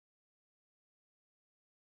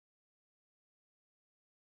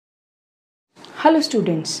Hello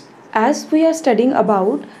students, as we are studying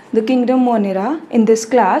about the kingdom Monera, in this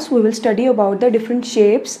class we will study about the different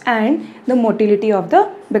shapes and the motility of the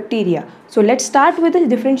bacteria. So let's start with the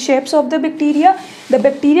different shapes of the bacteria. The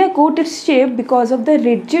bacteria coat its shape because of the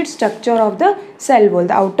rigid structure of the cell wall.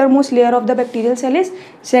 The outermost layer of the bacterial cell is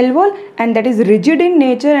cell wall, and that is rigid in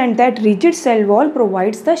nature, and that rigid cell wall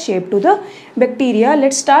provides the shape to the bacteria.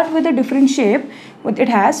 Let's start with the different shape. What it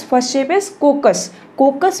has, first shape is coccus.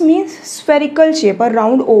 Coccus means spherical shape, a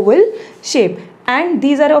round oval shape, and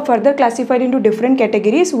these are further classified into different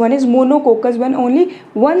categories. One is monococcus, when only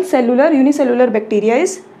one unicellular bacteria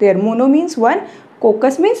is there. Mono means one,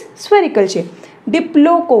 coccus means spherical shape.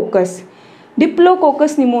 Diplococcus.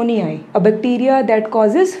 Diplococcus pneumoniae, a bacteria that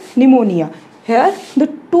causes pneumonia. Here the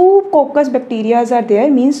two coccus bacteria are there,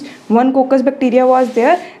 means one coccus bacteria was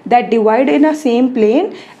there that divide in a same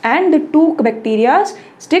plane and the two bacteria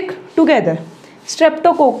stick together.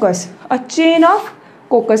 Streptococcus, a chain of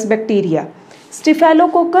coccus bacteria.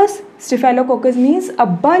 Staphylococcus, Staphylococcus means a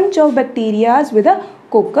bunch of bacteria with a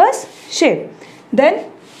coccus shape. Then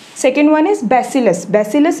second one is bacillus.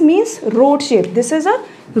 Bacillus means rod shape. This is a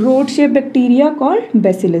rod shape bacteria called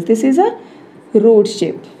bacillus. This is a rod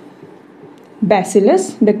shape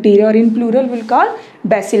bacillus bacteria, or in plural we will call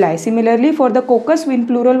bacilli. Similarly for the coccus, in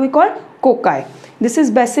plural we call cocci. This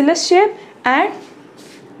is bacillus shape, and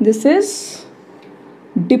this is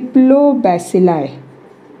diplobacilli.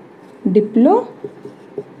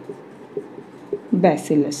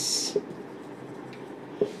 Diplobacillus.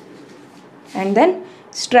 And then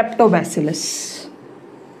streptobacillus.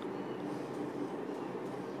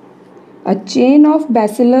 A chain of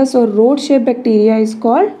bacillus or rod shaped bacteria is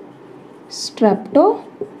called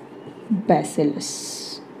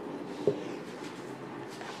streptobacillus.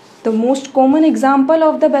 The most common example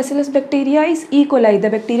of the bacillus bacteria is E. coli, the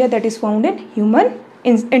bacteria that is found in human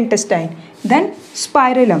intestine. Then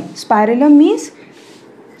spirillum. Spirillum means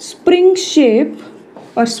spring shape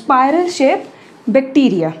or spiral shape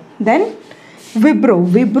bacteria. Then vibrio.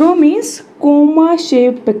 Vibrio means coma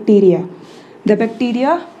shaped bacteria.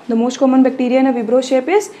 The most common bacteria in a vibrio shape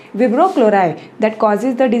is Vibrio chlori, that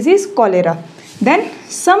causes the disease cholera. Then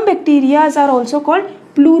some bacteria are also called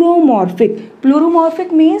pleuromorphic.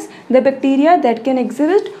 Pleuromorphic means the bacteria that can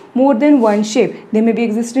exist more than one shape. They may be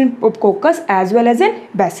exist in coccus as well as in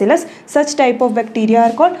bacillus. Such type of bacteria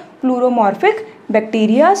are called pleuromorphic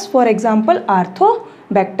bacteria. For example,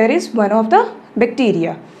 Arthobacter is one of the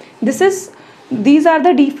bacteria. These are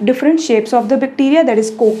the different shapes of the bacteria, that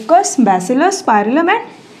is coccus, bacillus, spirillum and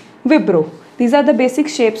vibrio. These are the basic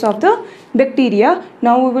shapes of the bacteria.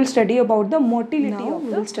 Now we will study about the motility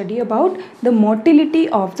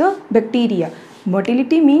of the bacteria.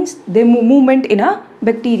 Motility means the movement in a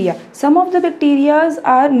bacteria. Some of the bacteria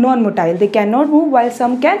are non-motile. They cannot move, while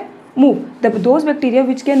some can move. Those bacteria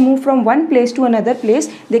which can move from one place to another place,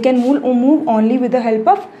 they can move only with the help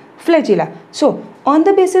of flagella. So on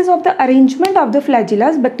the basis of the arrangement of the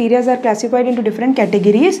flagella, bacteria are classified into different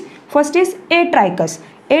categories. First is Atrichus.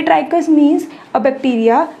 Atrichus means a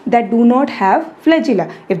bacteria that do not have flagella.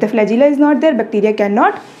 If the flagella is not there, bacteria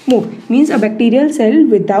cannot move. Means a bacterial cell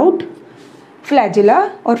without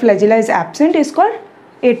flagella or flagella is absent is called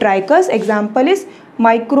Atrichus. Example is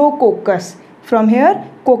Micrococcus. From here,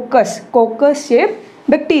 coccus shaped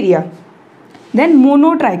bacteria. Then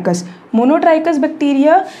Monotrichus. Monotrichus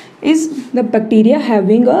bacteria is the bacteria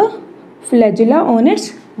having a flagella on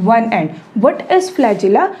its one end. What is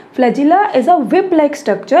flagella? Flagella is a whip-like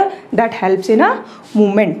structure that helps in a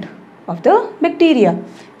movement of the bacteria.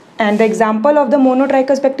 And the example of the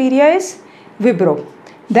monotrichus bacteria is Vibrio.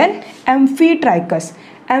 Then Amphitrichus.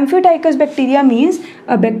 Amphitrichus bacteria means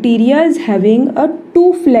a bacteria is having a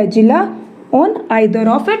two flagella on either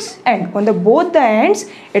of its end. On both the ends,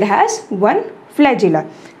 it has one flagella.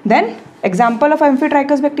 Then example of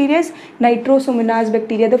Amphitrichus bacteria is Nitrosomonas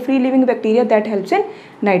bacteria, the free living bacteria that helps in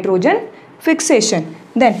nitrogen fixation.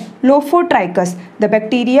 Then Lophotrichus, the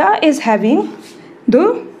bacteria is having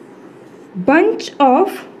the bunch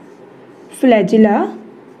of flagella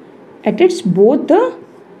at its both the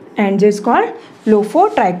ends, is called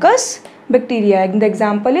Lophotrichus bacteria. And the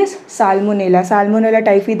example is Salmonella. Salmonella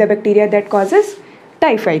typhi, the bacteria that causes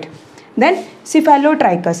typhoid. Then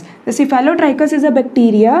Cephalotrichus. The Cephalotrichus is a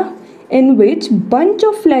bacteria in which bunch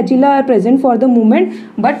of flagella are present for the movement,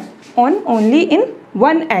 but only in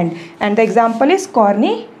one end. And the example is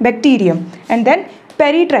Corynebacterium. And then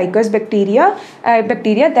Peritrichus bacteria,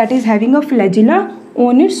 bacteria that is having a flagella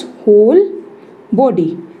on its whole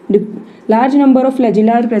body. The large number of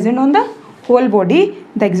flagella are present on the whole body.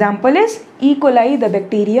 The example is E. coli, the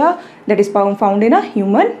bacteria that is found in a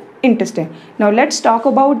human intestine. Now let's talk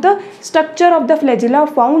about the structure of the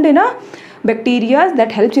flagella found in a bacteria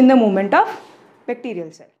that helps in the movement of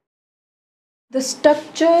bacterial cell. The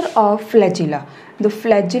structure of flagella. The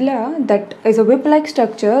flagella, that is a whip-like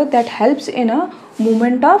structure that helps in a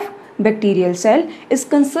movement of bacterial cell, is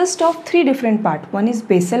consist of three different parts. One is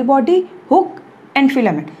basal body, hook and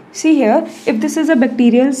filament. See here, if this is a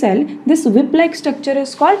bacterial cell, this whip-like structure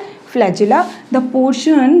is called flagella. The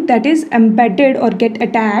portion that is embedded or get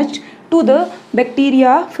attached to the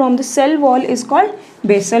bacteria from the cell wall is called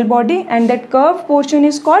basal body, and that curved portion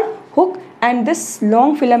is called hook, and this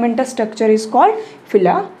long filamentous structure is called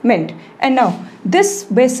filament. And now this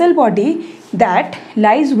basal body that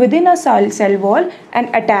lies within a cell wall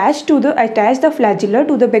and attach the flagella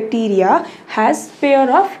to the bacteria has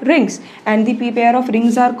pair of rings, and the pair of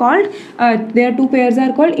rings are called their two pairs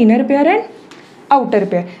are called inner pair and outer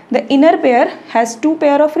pair. The inner pair has two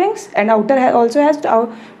pair of rings and outer also has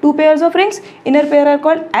two pairs of rings. Inner pair are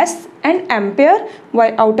called S and M pair,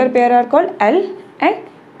 while outer pair are called L and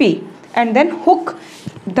P. And then hook.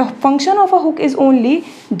 The function of a hook is only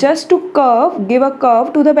just to give a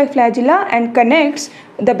curve to the flagella and connects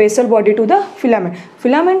the basal body to the filament.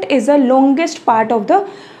 Filament is the longest part of the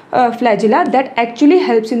flagella that actually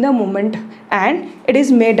helps in the movement, and it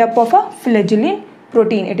is made up of a flagellin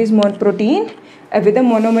protein. It is protein with a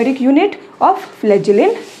monomeric unit of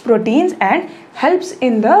flagellin proteins and helps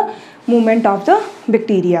in the movement of the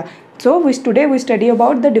bacteria. So today we study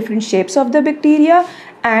about the different shapes of the bacteria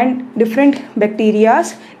and different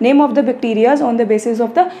bacterias, name of the bacterias on the basis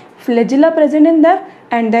of the flagella present in them,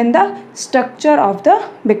 and then the structure of the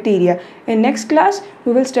bacteria. In next class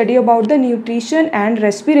we will study about the nutrition and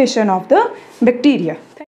respiration of the bacteria.